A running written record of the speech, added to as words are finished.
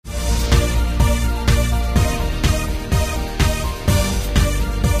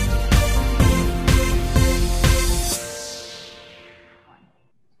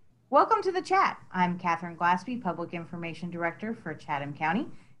Welcome to the chat. I'm Catherine Glaspie, Public Information Director for Chatham County,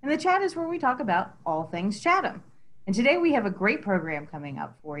 and the chat is where we talk about all things Chatham. And today we have a great program coming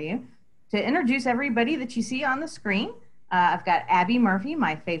up for you. To introduce everybody that you see on the screen, I've got Abby Murphy,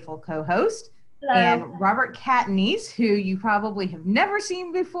 my faithful co-host, and Robert Catanese, who you probably have never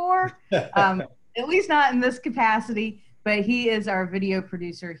seen before, at least not in this capacity, but he is our video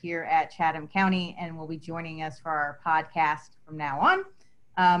producer here at Chatham County and will be joining us for our podcast from now on.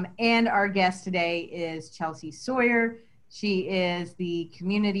 And our guest today is Chelsea Sawyer. She is the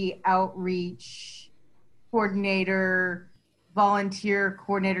Community Outreach Coordinator, Volunteer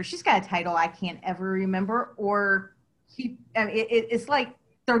Coordinator. She's got a title I can't ever remember, or it's like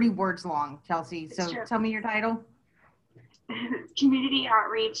 30 words long, Chelsea. So tell me your title. Community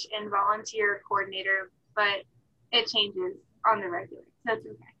Outreach and Volunteer Coordinator, but it changes on the regular, so it's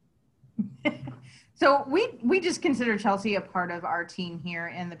okay. So we just consider Chelsea a part of our team here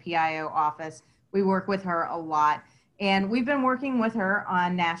in the PIO office. We work with her a lot, and we've been working with her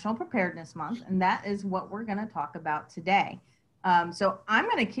on National Preparedness Month, and that is what we're going to talk about today. So I'm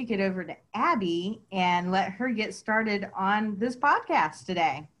going to kick it over to Abby and let her get started on this podcast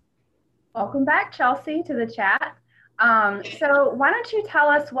today. Welcome back, Chelsea, to the chat. So why don't you tell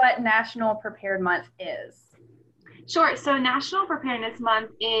us what National Prepared Month is? Sure. So National Preparedness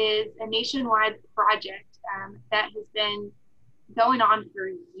Month is a nationwide project that has been going on for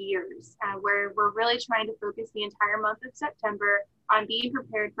years, where we're really trying to focus the entire month of September on being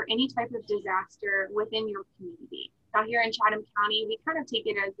prepared for any type of disaster within your community. Now here in Chatham County, we kind of take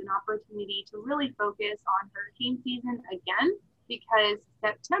it as an opportunity to really focus on hurricane season again, because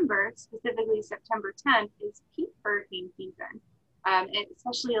September, specifically September 10th, is peak hurricane season,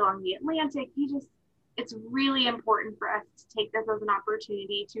 especially along the Atlantic. It's really important for us to take this as an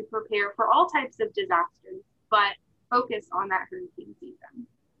opportunity to prepare for all types of disasters, but focus on that hurricane season.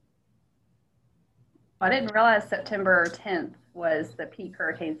 I didn't realize September 10th was the peak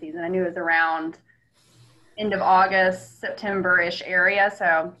hurricane season. I knew it was around end of August, September-ish area,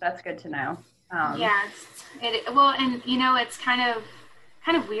 so that's good to know. Yes, well, and you know, it's kind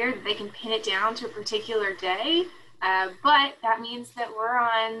of weird that they can pin it down to a particular day. But that means that we're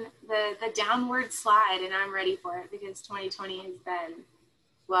on the downward slide, and I'm ready for it because 2020 has been,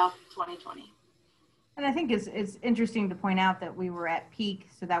 well, 2020. And I think it's interesting to point out that we were at peak,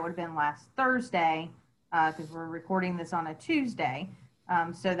 so that would have been last Thursday, because we're recording this on a Tuesday.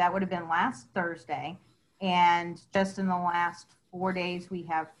 So that would have been last Thursday. And just in the last 4 days, we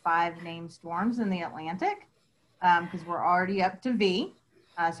have 5 named storms in the Atlantic, because we're already up to V.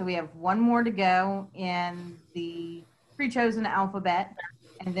 So we have one more to go in the pre-chosen alphabet,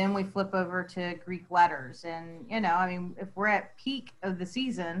 and then we flip over to Greek letters. And, you know, I mean, if we're at peak of the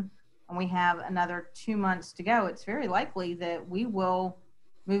season and we have another 2 months to go, it's very likely that we will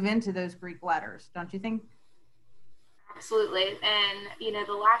move into those Greek letters. Don't you think? Absolutely. And, you know,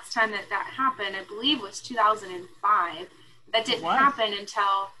 the last time that happened, I believe, was 2005. That didn't happen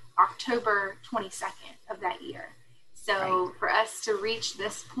until October 22nd of that year. So right. For us to reach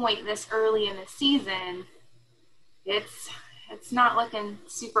this point this early in the season, it's not looking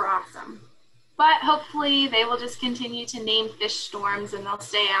super awesome. But hopefully they will just continue to name fish storms and they'll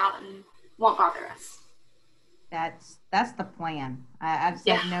stay out and won't bother us. That's the plan. I've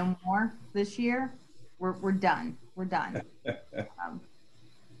said no more this year. We're done. We're done.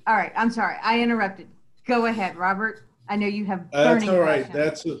 All right. I'm sorry. I interrupted. Go ahead, Robert. I know you have burning That's all right.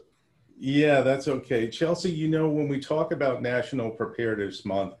 questions. That's okay. Chelsea, you know, when we talk about National Preparedness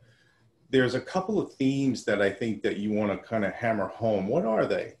Month, there's a couple of themes that I think that you want to kind of hammer home. What are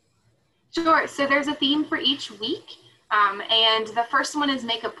they? Sure. So there's a theme for each week. And the first one is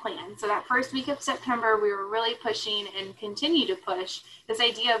make a plan. So that first week of September, we were really pushing and continue to push this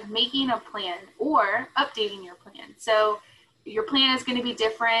idea of making a plan or updating your plan. So your plan is going to be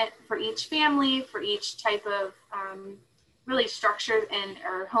different for each family, for each type of really structure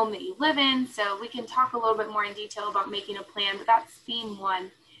or home that you live in. So we can talk a little bit more in detail about making a plan, but that's theme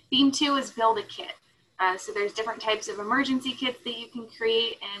 1. Theme 2 is build a kit. So there's different types of emergency kits that you can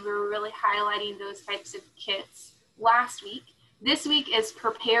create, and we were really highlighting those types of kits last week. This week is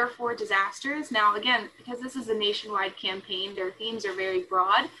prepare for disasters. Now, again, because this is a nationwide campaign, their themes are very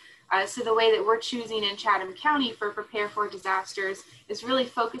broad. So the way that we're choosing in Chatham County for prepare for disasters is really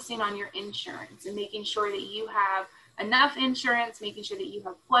focusing on your insurance and making sure that you have enough insurance, making sure that you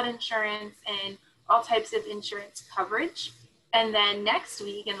have flood insurance and all types of insurance coverage. And then next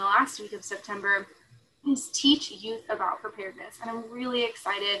week, in the last week of September, is teach youth about preparedness. And I'm really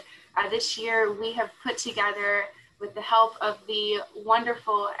excited. This year, we have put together, with the help of the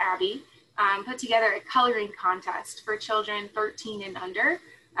wonderful Abby, put together a coloring contest for children 13 and under.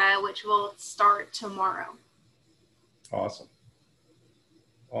 which will start tomorrow. Awesome.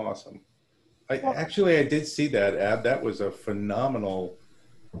 Awesome. I did see that, Ab. That was a phenomenal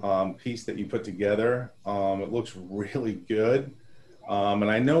piece that you put together. It looks really good. And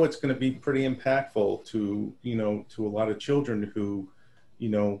I know it's going to be pretty impactful to, to a lot of children who,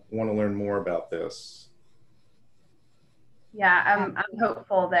 want to learn more about this. Yeah, I'm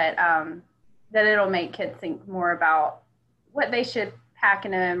hopeful that that it'll make kids think more about what they should pack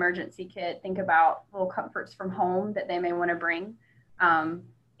in an emergency kit, think about little comforts from home that they may want to bring,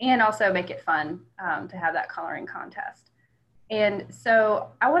 and also make it fun to have that coloring contest. And so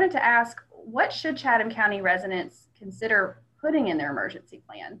I wanted to ask, what should Chatham County residents consider putting in their emergency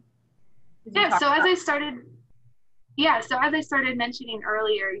plan? So as I started mentioning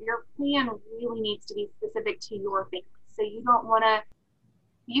earlier, your plan really needs to be specific to your family. So you don't want to,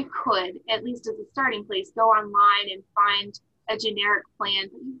 you could, at least as a starting place, go online and find a generic plan,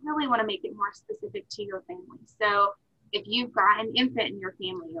 but you really want to make it more specific to your family. So if you've got an infant in your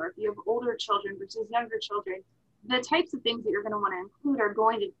family, or if you have older children versus younger children, the types of things that you're going to want to include are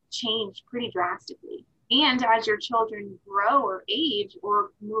going to change pretty drastically. And as your children grow or age or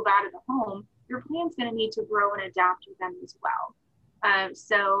move out of the home, your plan's going to need to grow and adapt with them as well.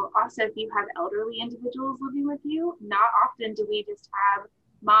 So also, if you have elderly individuals living with you, not often do we just have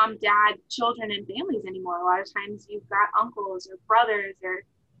mom, dad, children, and families anymore. A lot of times you've got uncles or brothers or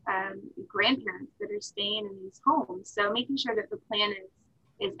grandparents that are staying in these homes. So making sure that the plan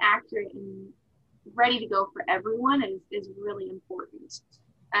is accurate and ready to go for everyone is really important.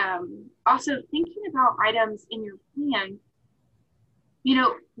 Also, thinking about items in your plan,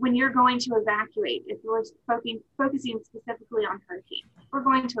 when you're going to evacuate, if we're focusing specifically on hurricanes, we're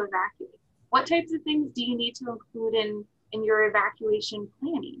going to evacuate. What types of things do you need to include in your evacuation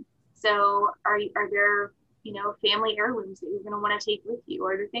planning? So are there, family heirlooms that you're going to want to take with you?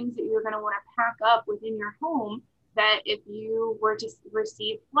 Or are there things that you're going to want to pack up within your home that if you were to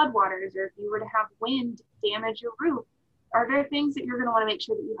receive floodwaters, or if you were to have wind damage your roof, are there things that you're going to want to make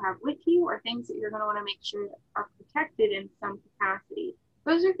sure that you have with you, or things that you're going to want to make sure that are protected in some capacity?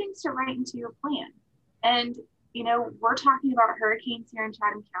 Those are things to write into your plan. And, we're talking about hurricanes here in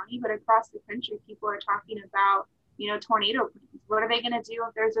Chatham County, but across the country, people are talking about, tornado plans. What are they going to do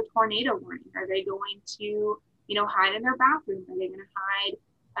if there's a tornado warning? Are they going to, hide in their bathroom? Are they going to hide,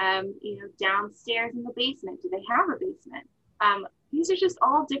 downstairs in the basement? Do they have a basement? These are just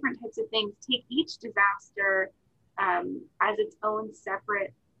all different types of things. Take each disaster as its own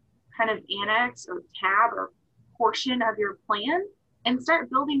separate kind of annex or tab or portion of your plan, and start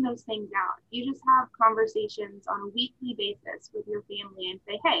building those things out. You just have conversations on a weekly basis with your family and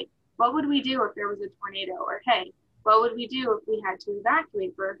say, hey, what would we do if there was a tornado? Or hey, what would we do if we had to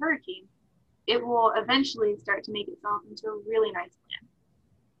evacuate for a hurricane? It will eventually start to make itself into a really nice plan.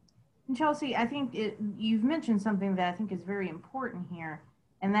 And Chelsea, I think you've mentioned something that I think is very important here,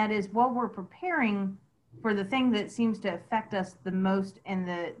 and that is while we're preparing for the thing that seems to affect us the most and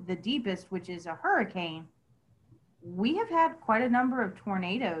the deepest, which is a hurricane, we have had quite a number of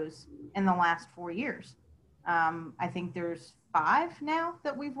tornadoes in the last 4 years. I think there's 5 now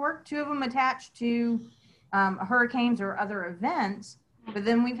that we've worked, 2 of them attached to hurricanes or other events, but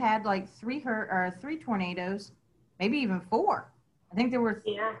then we've had like 3 tornadoes, maybe even 4. I think there were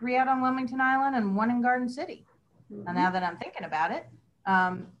 3 out on Wilmington Island and 1 in Garden City. Mm-hmm. Now that I'm thinking about it,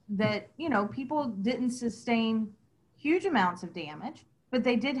 that, people didn't sustain huge amounts of damage, but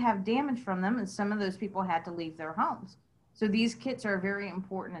they did have damage from them, and some of those people had to leave their homes. So these kits are very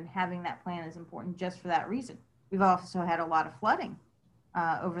important, and having that plan is important just for that reason. We've also had a lot of flooding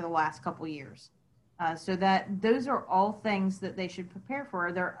over the last couple of years. So that those are all things that they should prepare for.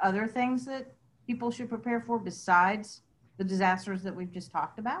 Are there other things that people should prepare for besides the disasters that we've just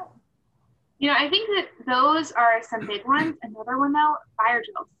talked about? I think that those are some big ones. Another one though, fire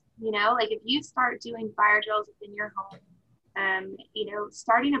drills. Like if you start doing fire drills within your home,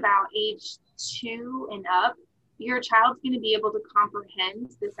 starting about age 2 and up, your child's going to be able to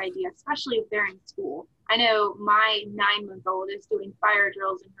comprehend this idea, especially if they're in school. I know my 9-month-old is doing fire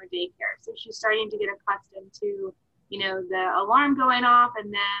drills in her daycare. So she's starting to get accustomed to, the alarm going off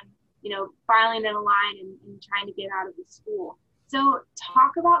and then, filing in a line and trying to get out of the school. So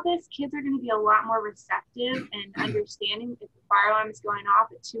talk about this. Kids are going to be a lot more receptive and understanding if the fire alarm is going off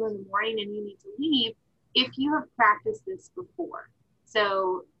at 2 in the morning and you need to leave, if you have practiced this before.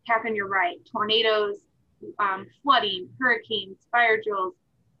 So Catherine, you're right. Tornadoes, flooding, hurricanes, fire drills,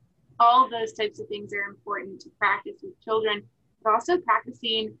 all of those types of things are important to practice with children, but also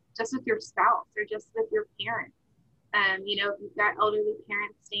practicing just with your spouse or just with your parents. If you've got elderly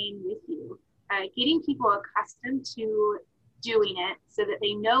parents staying with you, getting people accustomed to doing it so that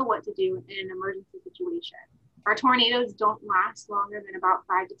they know what to do in an emergency situation. Our tornadoes don't last longer than about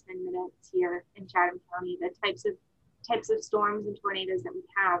 5 to 10 minutes here in Chatham County. The types of storms and tornadoes that we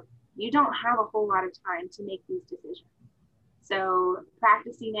have, you don't have a whole lot of time to make these decisions. So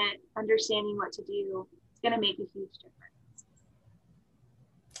practicing it, understanding what to do, it's going to make a huge difference.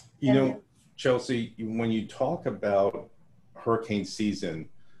 You know, Chelsea, when you talk about hurricane season,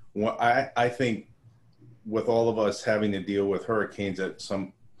 I think with all of us having to deal with hurricanes at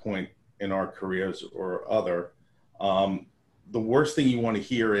some point in our careers or other, the worst thing you want to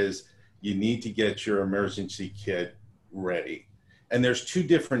hear is you need to get your emergency kit ready. And there's two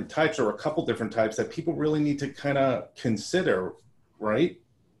different types, or a couple different types, that people really need to kind of consider, right?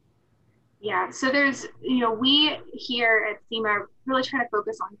 Yeah, so there's, we here at SEMA really try to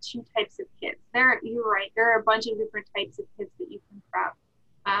focus on two types of kits. You're right, there are a bunch of different types of kits that you can prep.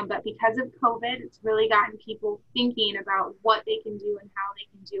 But because of COVID, it's really gotten people thinking about what they can do and how they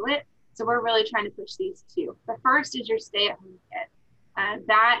can do it. So we're really trying to push these two. The first is your stay-at-home kit.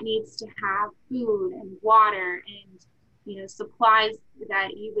 That needs to have food and water and supplies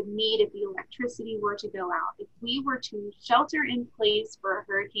that you would need if the electricity were to go out. If we were to shelter in place for a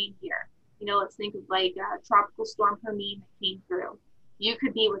hurricane here, let's think of like Tropical Storm Hermine that came through. You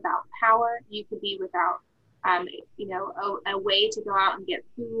could be without power. You could be without, a way to go out and get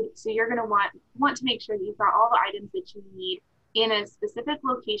food. So you're going to want to make sure that you've got all the items that you need in a specific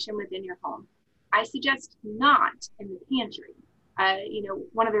location within your home. I suggest not in the pantry.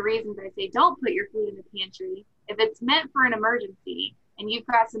 One of the reasons I say don't put your food in the pantry, if it's meant for an emergency and you've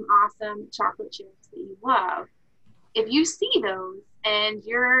got some awesome chocolate chips that you love, if you see those and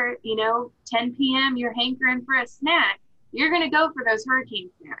you're, 10 p.m., you're hankering for a snack, you're going to go for those hurricane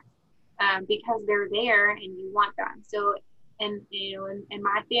snacks because they're there and you want them. So, and, in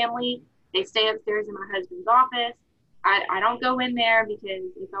my family, they stay upstairs in my husband's office. I don't go in there because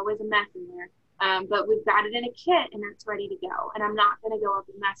it's always a mess in there. But we've got it in a kit and it's ready to go. And I'm not going to go up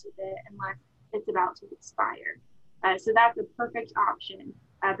and mess with it unless it's about to expire. So that's a perfect option.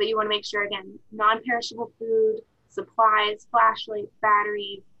 But you want to make sure, again, non-perishable food, supplies, flashlights,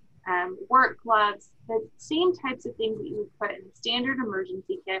 batteries, work gloves, the same types of things that you would put in a standard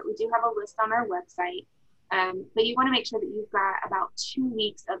emergency kit. We do have a list on our website. But you want to make sure that you've got about 2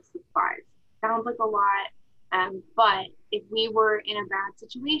 weeks of supplies. Sounds like a lot. But if we were in a bad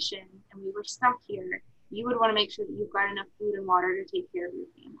situation and we were stuck here, you would want to make sure that you've got enough food and water to take care of your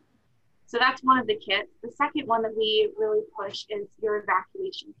family. So that's one of the kits. The second one that we really push is your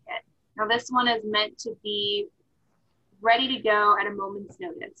evacuation kit. Now this one is meant to be ready to go at a moment's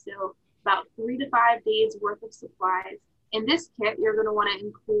notice. So about 3 to 5 days worth of supplies. In this kit, you're going to want to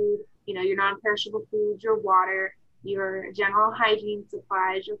include, your non-perishable foods, your water, your general hygiene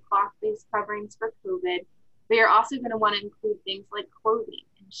supplies, your cloth-based coverings for COVID. But you're also going to want to include things like clothing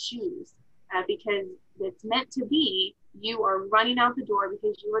and shoes because it's meant to be you are running out the door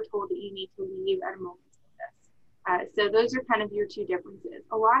because you were told that you need to leave at a moment's notice. So those are kind of your two differences.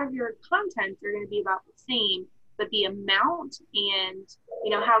 A lot of your contents are going to be about the same, but the amount and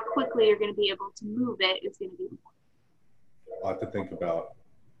how quickly you're going to be able to move it is going to be important. A lot to think about.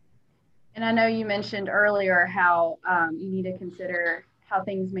 And I know you mentioned earlier how you need to consider how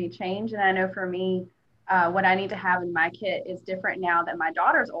things may change. And I know for me, what I need to have in my kit is different now that my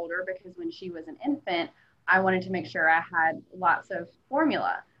daughter's older, because when she was an infant, I wanted to make sure I had lots of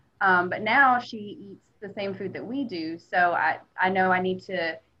formula. But now she eats the same food that we do. So I know I need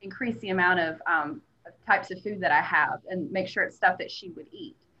to increase the amount of types of food that I have and make sure it's stuff that she would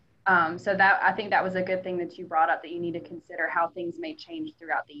eat. So that I think that was a good thing that you brought up, that you need to consider how things may change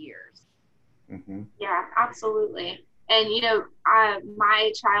throughout the years. Mm-hmm. Yeah, absolutely. And,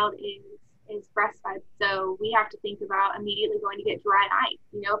 my child is breastfed, so we have to think about immediately going to get dry ice.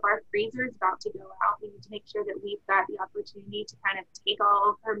 If our freezer is about to go out, we need to make sure that we've got the opportunity to kind of take all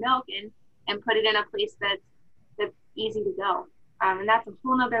of her milk and put it in a place that's easy to go. And that's a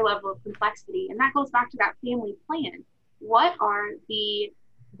whole nother level of complexity. And that goes back to that family plan. What are the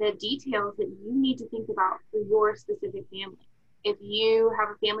details that you need to think about for your specific family? If you have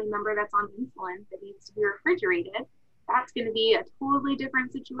a family member that's on insulin that needs to be refrigerated, that's going to be a totally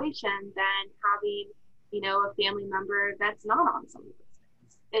different situation than having, a family member that's not on some of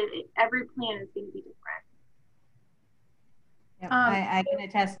those things. Every plan is going to be different. Yep, I can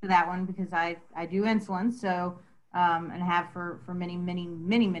attest to that one because I do insulin, so and have for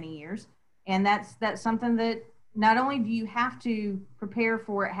many years, and that's something that not only do you have to prepare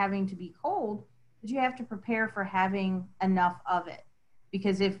for it having to be cold, but you have to prepare for having enough of it.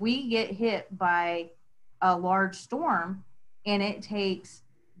 Because if we get hit by a large storm and it takes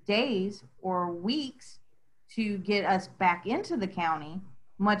days or weeks to get us back into the county,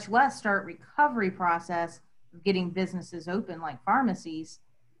 much less start recovery process of getting businesses open like pharmacies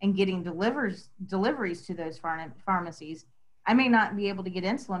and getting deliveries to those pharmacies. I may not be able to get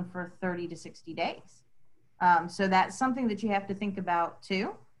insulin for 30 to 60 days. So that's something that you have to think about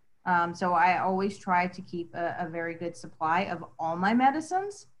too. So I always try to keep a very good supply of all my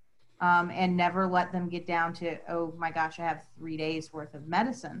medicines, and never let them get down to, oh my gosh, I have 3 days worth of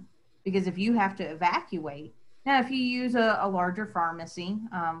medicine. Because if you have to evacuate, now if you use a larger pharmacy,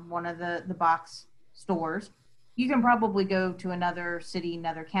 one of the box stores, you can probably go to another city,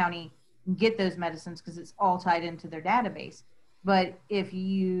 another county, and get those medicines because it's all tied into their database. But if you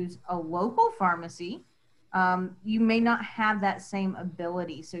use a local pharmacy, you may not have that same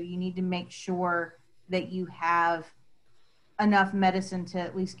ability. So you need to make sure that you have enough medicine to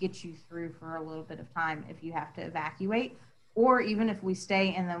at least get you through for a little bit of time if you have to evacuate, or even if we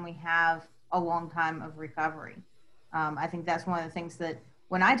stay and then we have a long time of recovery. I think that's one of the things that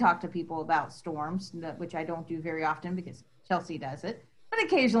when I talk to people about storms, which I don't do very often because Chelsea does it, but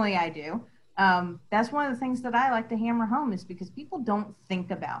occasionally I do. That's one of the things that I like to hammer home, is because people don't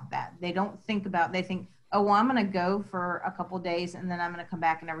think about that. They think, oh, well, I'm going to go for a couple days and then I'm going to come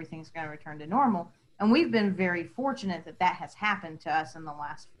back and everything's going to return to normal. And we've been very fortunate that that has happened to us in the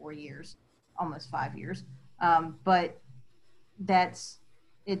last 4 years, almost 5 years. But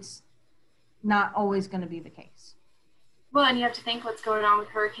it's not always going to be the case. Well, and you have to think what's going on with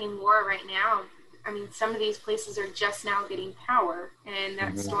Hurricane Laura right now. I mean, some of these places are just now getting power, and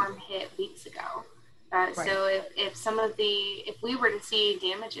that storm hit weeks ago. Right. So if we were to see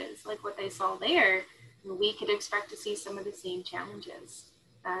damages like what they saw there, we could expect to see some of the same challenges.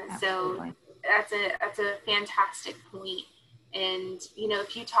 So that's a fantastic point. And, you know,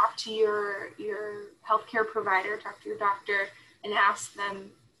 if you talk to your healthcare provider, talk to your doctor and ask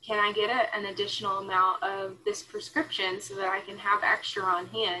them, can I get an additional amount of this prescription so that I can have extra on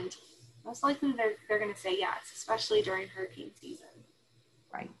hand? Most likely they're going to say yes, especially during hurricane season.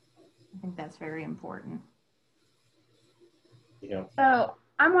 Right. I think that's very important. Yeah. So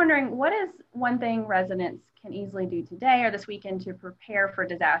I'm wondering, what is one thing residents can easily do today or this weekend to prepare for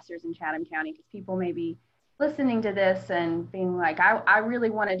disasters in Chatham County? Because people may be listening to this and being like, I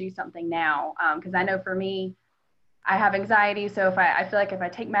really want to do something now. Because I know for me, I have anxiety. So if I feel like if I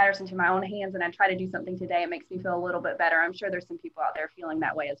take matters into my own hands and I try to do something today, it makes me feel a little bit better. I'm sure there's some people out there feeling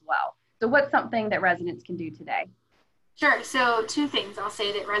that way as well. So what's something that residents can do today? Sure. So 2 things I'll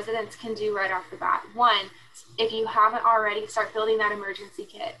say that residents can do right off the bat. One, if you haven't already, start building that emergency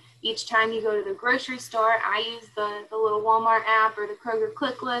kit. Each time you go to the grocery store, I use the little Walmart app or the Kroger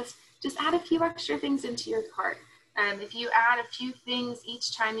click list. Just add a few extra things into your cart. If you add a few things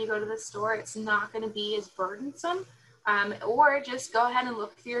each time you go to the store, it's not going to be as burdensome. Or just go ahead and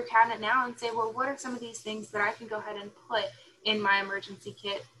look through your cabinet now and say, well, what are some of these things that I can go ahead and put in my emergency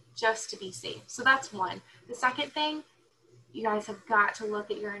kit just to be safe? So that's one. The second thing, you guys have got to look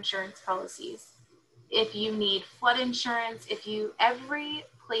at your insurance policies. If you need flood insurance, every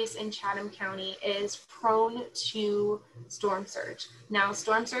place in Chatham County is prone to storm surge. Now,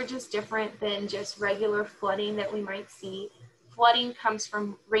 storm surge is different than just regular flooding that we might see. Flooding comes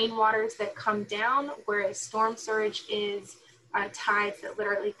from rainwaters that come down, whereas storm surge is tides that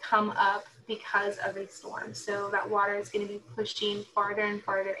literally come up because of a storm. So that water is going to be pushing farther and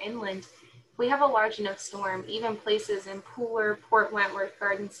farther inland. If we have a large enough storm, even places in Pooler, Port Wentworth,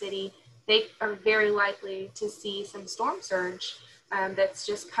 Garden City, they are very likely to see some storm surge that's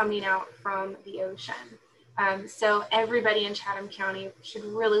just coming out from the ocean. So everybody in Chatham County should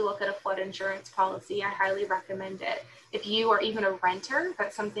really look at a flood insurance policy. I highly recommend it. If you are even a renter,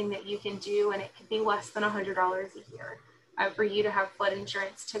 that's something that you can do, and it could be less than $100 a year for you to have flood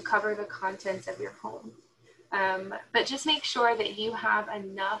insurance to cover the contents of your home. But just make sure that you have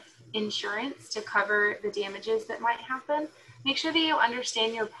enough insurance to cover the damages that might happen. Make sure that you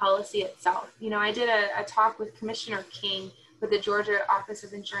understand your policy itself. You know, I did a talk with Commissioner King with the Georgia Office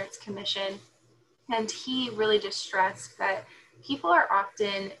of Insurance Commission, and he really just stressed that people are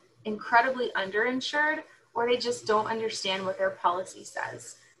often incredibly underinsured, or they just don't understand what their policy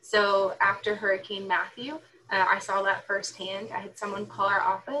says. So after Hurricane Matthew, I saw that firsthand. I had someone call our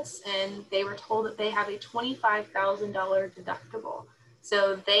office and they were told that they have a $25,000 deductible.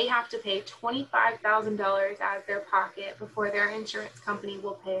 So they have to pay $25,000 out of their pocket before their insurance company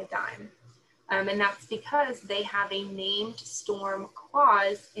will pay a dime. And that's because they have a named storm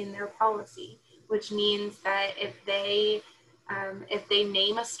clause in their policy, which means that if they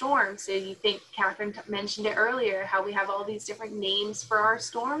name a storm, so you think Catherine mentioned it earlier, how we have all these different names for our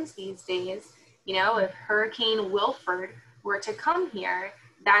storms these days. You know, if Hurricane Wilford were to come here,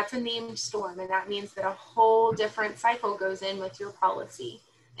 that's a named storm, and that means that a whole different cycle goes in with your policy.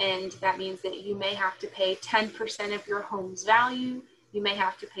 And that means that you may have to pay 10% of your home's value. You may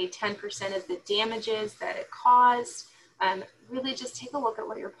have to pay 10% of the damages that it caused. Really just take a look at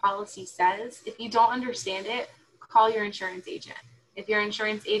what your policy says. If you don't understand it, call your insurance agent. If your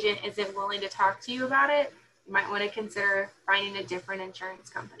insurance agent isn't willing to talk to you about it, you might want to consider finding a different insurance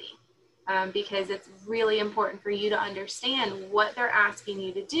company, because it's really important for you to understand what they're asking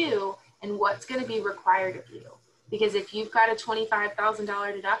you to do and what's going to be required of you. Because if you've got a $25,000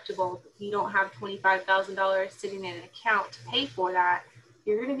 deductible, but you don't have $25,000 sitting in an account to pay for that,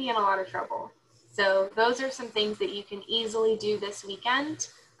 you're going to be in a lot of trouble. So those are some things that you can easily do this weekend,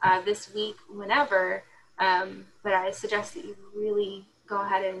 this week, whenever. But I suggest that you really go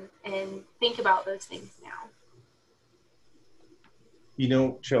ahead and think about those things now. You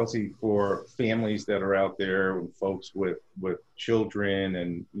know, Chelsea, for families that are out there, folks with children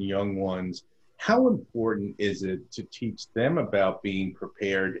and young ones, how important is it to teach them about being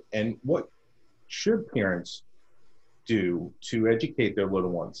prepared, and what should parents do to educate their little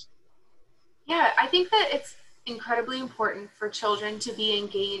ones? Yeah, I think that it's incredibly important for children to be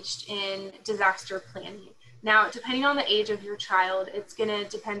engaged in disaster planning. Now, depending on the age of your child, it's going to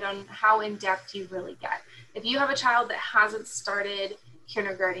depend on how in-depth you really get. If you have a child that hasn't started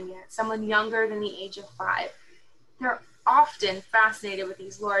kindergarten yet, someone younger than the age of 5, they're often fascinated with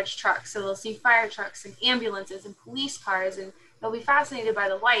these large trucks. So they'll see fire trucks and ambulances and police cars, and they'll be fascinated by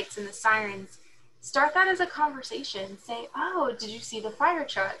the lights and the sirens. Start that as a conversation. Say, oh, did you see the fire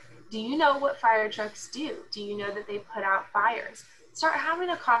truck? Do you know what fire trucks do? Do you know that they put out fires? Start having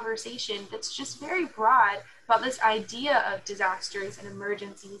a conversation that's just very broad about this idea of disasters and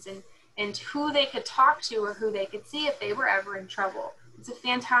emergencies, and who they could talk to or who they could see if they were ever in trouble. It's a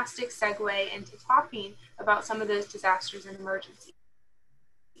fantastic segue into talking about some of those disasters and emergencies.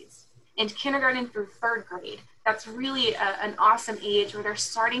 And kindergarten through 3rd grade, that's really an awesome age where they're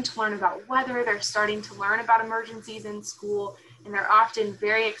starting to learn about weather, they're starting to learn about emergencies in school, and they're often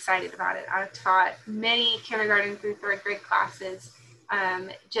very excited about it. I've taught many kindergarten through 3rd grade classes,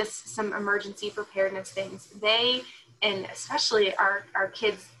 just some emergency preparedness things. They, and especially our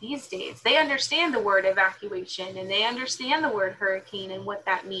kids these days, they understand the word evacuation and they understand the word hurricane and what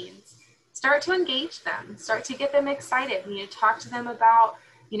that means. Start to engage them, start to get them excited. Talk to them about,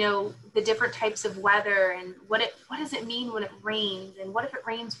 the different types of weather and what does it mean when it rains, and what if it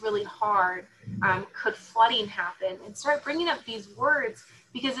rains really hard? Could flooding happen? And start bringing up these words,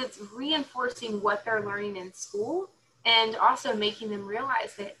 because it's reinforcing what they're learning in school and also making them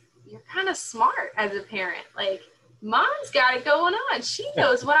realize that you're kind of smart as a parent. Like, Mom's got it going on. She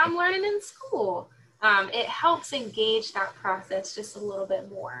knows what I'm learning in school. It helps engage that process just a little bit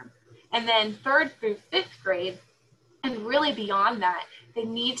more. And then 3rd through 5th grade, and really beyond that, they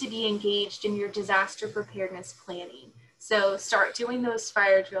need to be engaged in your disaster preparedness planning. So start doing those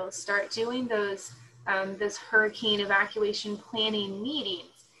fire drills, start doing those hurricane evacuation planning meetings.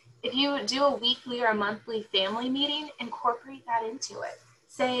 If you do a weekly or a monthly family meeting, incorporate that into it.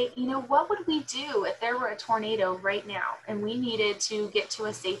 Say, what would we do if there were a tornado right now and we needed to get to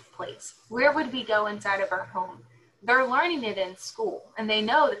a safe place? Where would we go inside of our home? They're learning it in school, and they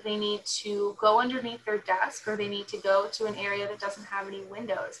know that they need to go underneath their desk, or they need to go to an area that doesn't have any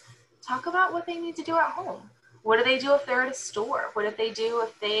windows. Talk about what they need to do at home. What do they do if they're at a store? What do they do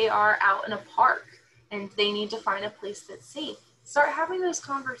if they are out in a park and they need to find a place that's safe? Start having those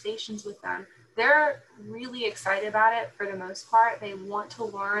conversations with them. They're really excited about it for the most part. They want to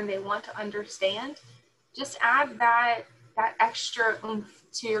learn. They want to understand. Just add that extra oomph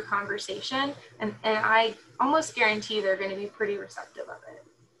to your conversation, and I almost guarantee they're going to be pretty receptive of it.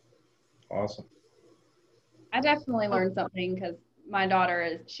 Awesome. I definitely learned something, because my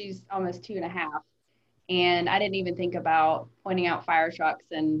daughter she's almost 2.5, and I didn't even think about pointing out fire trucks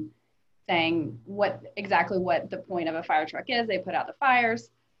and saying exactly what the point of a fire truck is. They put out the fires.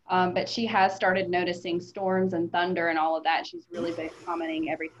 But she has started noticing storms and thunder and all of that. She's really been commenting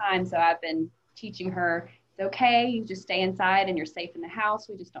every time. So I've been teaching her, it's okay, you just stay inside and you're safe in the house.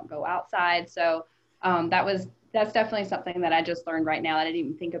 We just don't go outside. So that's definitely something that I just learned right now that I didn't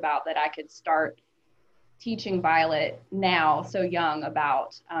even think about, that I could start teaching Violet now, so young,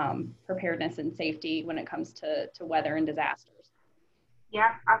 about preparedness and safety when it comes to weather and disasters.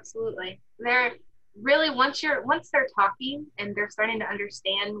 Yeah, absolutely. They're really, once they're talking and they're starting to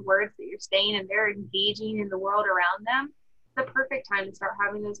understand words that you're saying and they're engaging in the world around them, it's the perfect time to start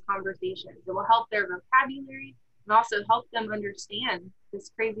having those conversations. It will help their vocabulary and also help them understand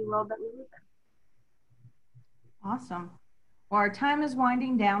this crazy world that we live in. Awesome. Well, our time is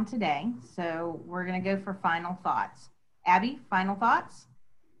winding down today, so we're going to go for final thoughts. Abby, final thoughts?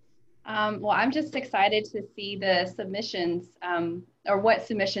 Well, I'm just excited to see the submissions or what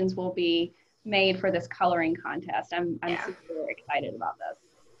submissions will be made for this coloring contest. I'm super excited about this.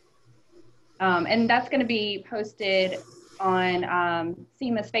 And that's going to be posted on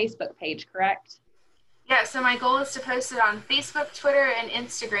SEMA's Facebook page, correct? Yeah, so my goal is to post it on Facebook, Twitter, and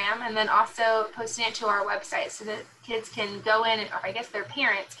Instagram, and then also posting it to our website so that kids can go in, or I guess their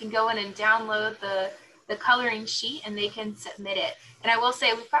parents can go in and download the coloring sheet and they can submit it. And I will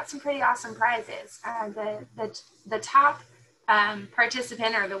say we've got some pretty awesome prizes. The top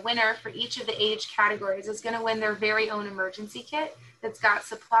participant or the winner for each of the age categories is going to win their very own emergency kit that's got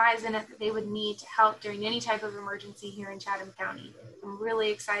supplies in it that they would need to help during any type of emergency here in Chatham County. I'm really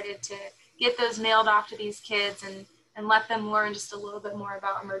excited to get those mailed off to these kids and let them learn just a little bit more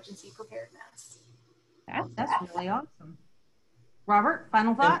about emergency preparedness. That's really awesome. Robert,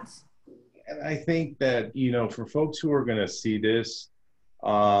 final thoughts? And I think that, you know, for folks who are going to see this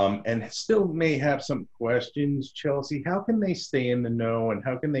and still may have some questions, Chelsea, how can they stay in the know and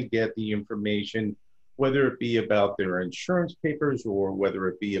how can they get the information, whether it be about their insurance papers or whether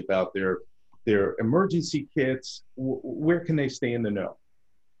it be about their emergency kits? Where can they stay in the know?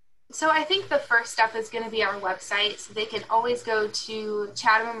 So I think the first step is going to be our website. So they can always go to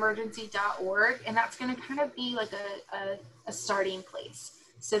chathememergency.org, and that's going to kind of be like a starting place.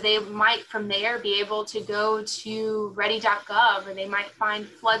 So they might from there be able to go to ready.gov, or they might find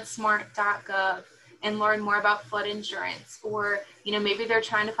floodsmart.gov and learn more about flood insurance. Or, you know, maybe they're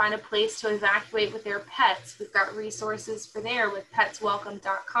trying to find a place to evacuate with their pets. We've got resources for there with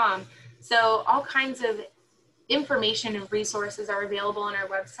petswelcome.com. So all kinds of information and resources are available on our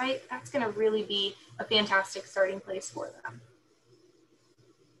website. That's going to really be a fantastic starting place for them.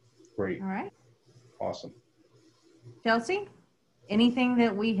 Great. All right. Awesome. Chelsea, anything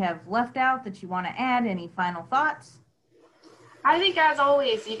that we have left out that you want to add? Any final thoughts? I think, as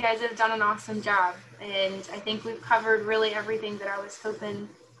always, you guys have done an awesome job, and I think we've covered really everything that I was hoping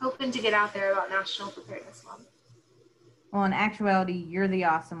to get out there about National Preparedness Month. Well, in actuality, you're the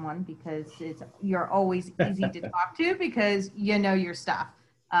awesome one because you're always easy to talk to because you know your stuff.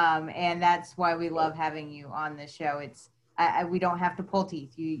 And that's why we love having you on this show. We don't have to pull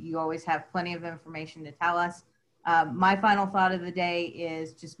teeth. You always have plenty of information to tell us. My final thought of the day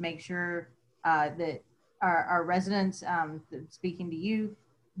is just make sure that our residents, speaking to you,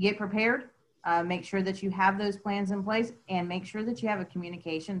 get prepared. Make sure that you have those plans in place and make sure that you have a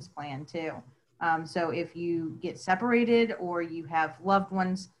communications plan too. So if you get separated or you have loved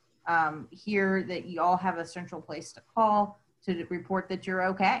ones here, that you all have a central place to call to report that you're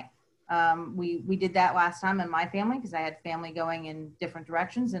okay. We did that last time in my family because I had family going in different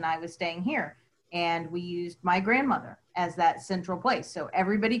directions and I was staying here. And we used my grandmother as that central place. So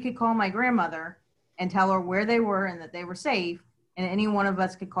everybody could call my grandmother and tell her where they were and that they were safe. And any one of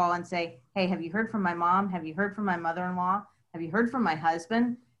us could call and say, hey, have you heard from my mom? Have you heard from my mother-in-law? Have you heard from my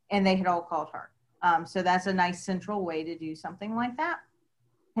husband? And they had all called her. So that's a nice central way to do something like that.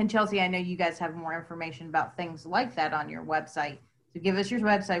 And Chelsea, I know you guys have more information about things like that on your website. So give us your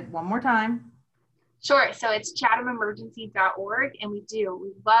website one more time. Sure. So it's chathememergency.org, and we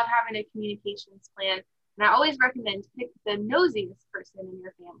love having a communications plan. And I always recommend pick the nosiest person in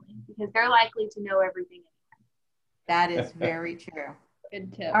your family because they're likely to know everything. That is very true.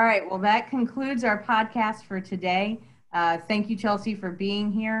 Good tip. All right. Well, that concludes our podcast for today. Thank you, Chelsea, for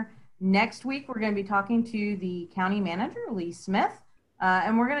being here. Next week, we're going to be talking to the county manager, Lee Smith,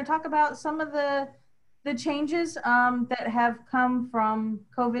 and we're going to talk about some of the changes that have come from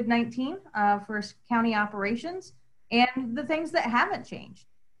COVID-19 for county operations and the things that haven't changed.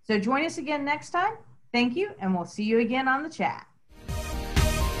 So join us again next time. Thank you, and we'll see you again on the chat.